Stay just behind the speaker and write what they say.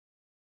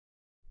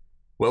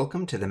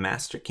Welcome to the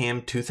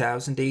Mastercam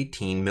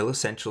 2018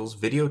 MilEssentials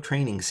video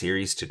training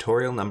series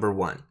tutorial number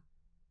 1.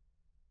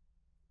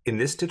 In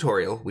this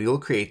tutorial, we will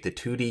create the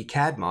 2D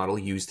CAD model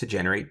used to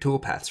generate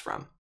toolpaths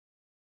from.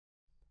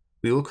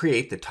 We will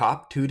create the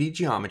top 2D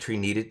geometry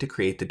needed to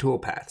create the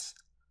toolpaths.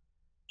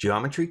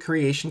 Geometry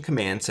creation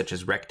commands such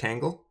as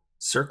rectangle,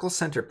 circle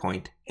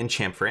centerpoint, and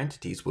chamfer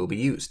entities will be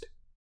used.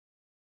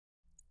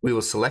 We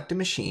will select a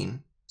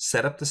machine,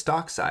 set up the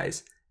stock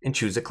size, and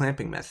choose a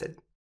clamping method.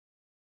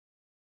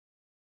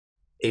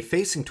 A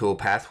facing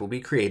toolpath will be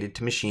created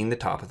to machine the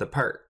top of the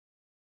part.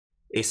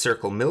 A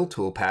circle mill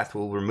toolpath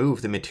will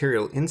remove the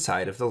material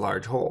inside of the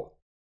large hole.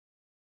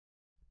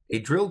 A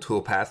drill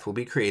toolpath will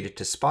be created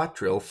to spot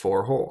drill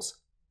 4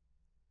 holes.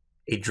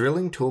 A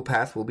drilling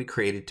toolpath will be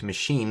created to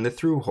machine the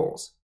through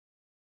holes.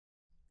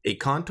 A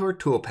contour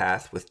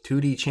toolpath with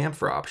 2D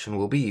chamfer option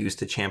will be used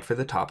to chamfer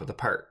the top of the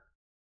part.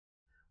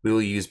 We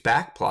will use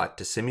backplot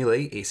to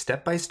simulate a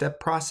step-by-step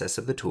process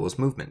of the tool's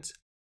movements.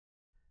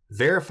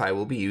 Verify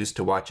will be used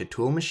to watch a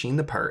tool machine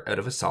the part out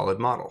of a solid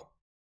model.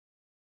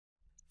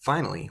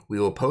 Finally, we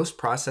will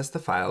post-process the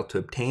file to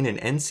obtain an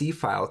NC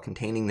file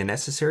containing the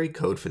necessary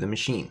code for the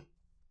machine.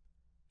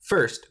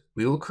 First,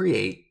 we will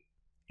create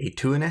a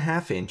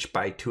 2.5 inch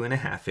by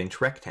 2.5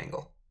 inch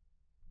rectangle.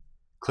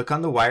 Click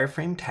on the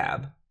Wireframe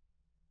tab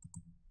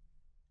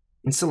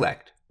and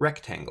select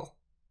Rectangle.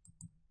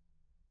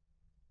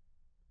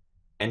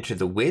 Enter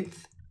the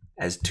width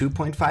as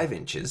 2.5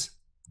 inches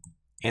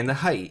and the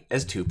height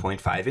as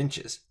 2.5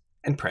 inches,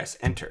 and press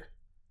Enter.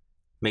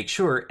 Make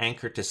sure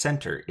Anchor to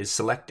Center is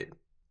selected.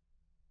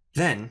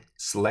 Then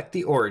select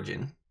the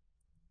origin,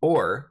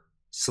 or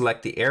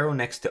select the arrow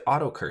next to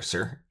Auto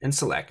Cursor and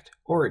select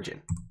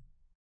Origin.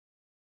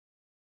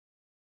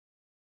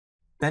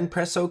 Then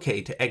press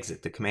OK to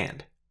exit the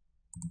command.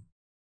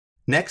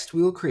 Next,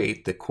 we will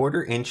create the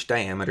 1/4 inch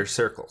diameter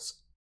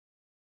circles.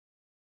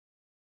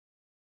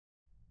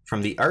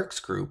 From the Arcs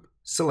group,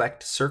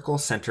 select Circle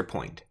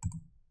Centrepointe.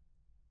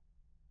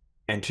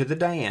 Enter the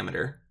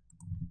diameter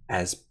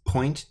as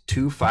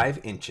 0.25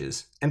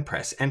 inches and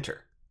press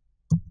Enter.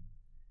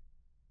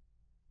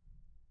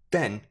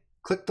 Then,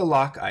 click the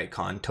lock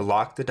icon to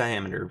lock the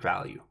diameter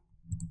value.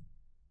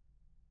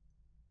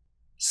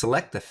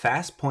 Select the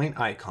fast point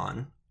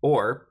icon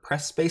or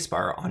press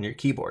spacebar on your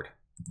keyboard.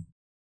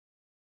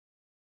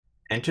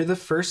 Enter the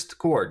first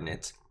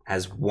coordinates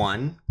as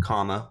 1,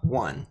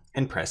 1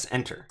 and press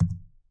Enter.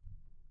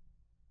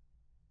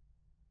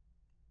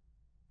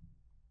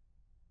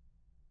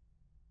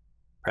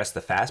 Press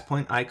the fast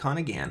point icon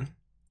again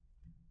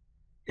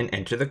and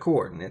enter the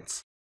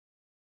coordinates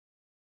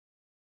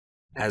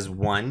as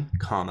 1,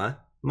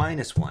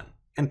 -1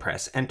 and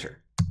press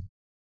Enter.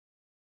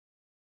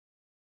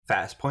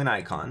 Fast point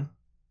icon,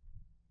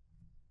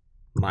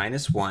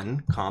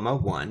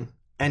 -1, 1,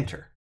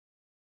 Enter.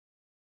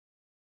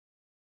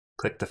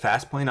 Click the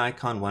fast point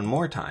icon one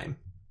more time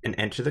and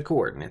enter the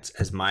coordinates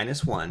as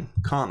 -1,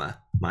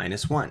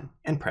 -1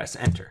 and press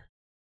Enter.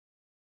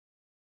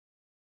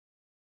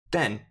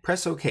 Then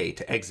press OK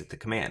to exit the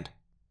command.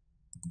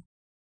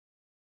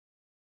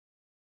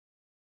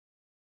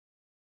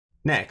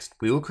 Next,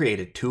 we will create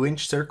a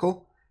 2-inch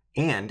circle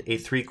and a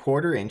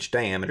 3/4 inch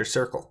diameter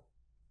circle.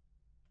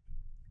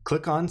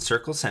 Click on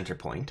Circle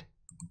Centerpoint.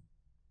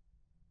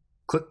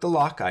 Click the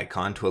lock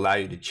icon to allow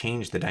you to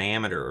change the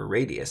diameter or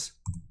radius,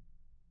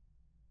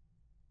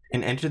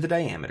 and enter the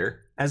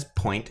diameter as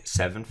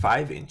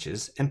 0.75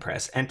 inches and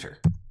press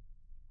Enter.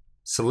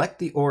 Select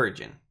the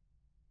origin.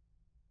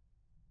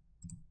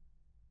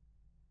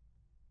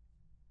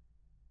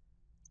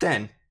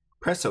 Then,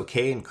 press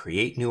OK and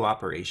create new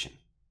operation.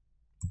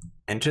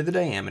 Enter the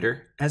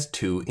diameter as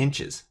 2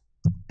 inches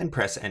and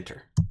press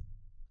Enter.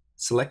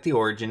 Select the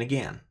origin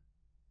again.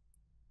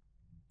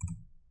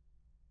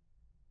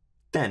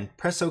 Then,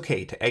 press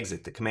OK to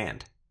exit the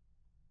command.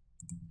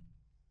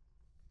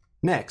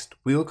 Next,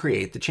 we will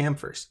create the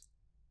chamfers.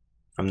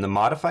 From the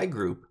Modify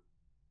group,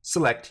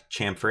 select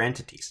Chamfer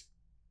Entities.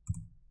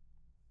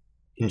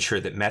 Ensure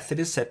that Method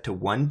is set to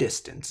 1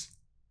 distance,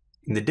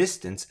 and the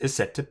distance is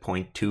set to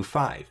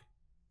 0.25.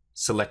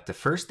 Select the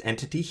first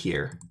entity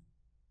here,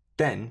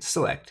 then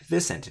select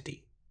this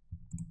entity.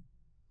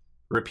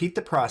 Repeat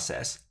the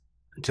process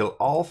until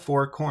all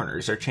 4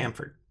 corners are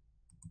chamfered.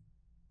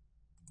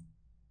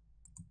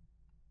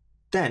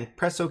 Then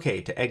press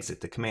OK to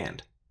exit the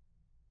command.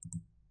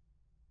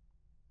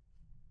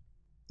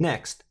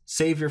 Next,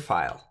 save your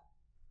file.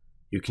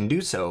 You can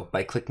do so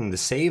by clicking the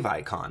Save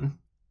icon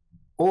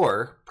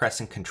or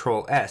pressing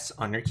Ctrl S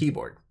on your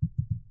keyboard.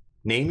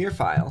 Name your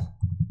file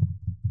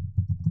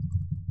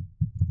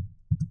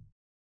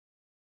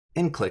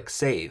and click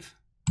Save.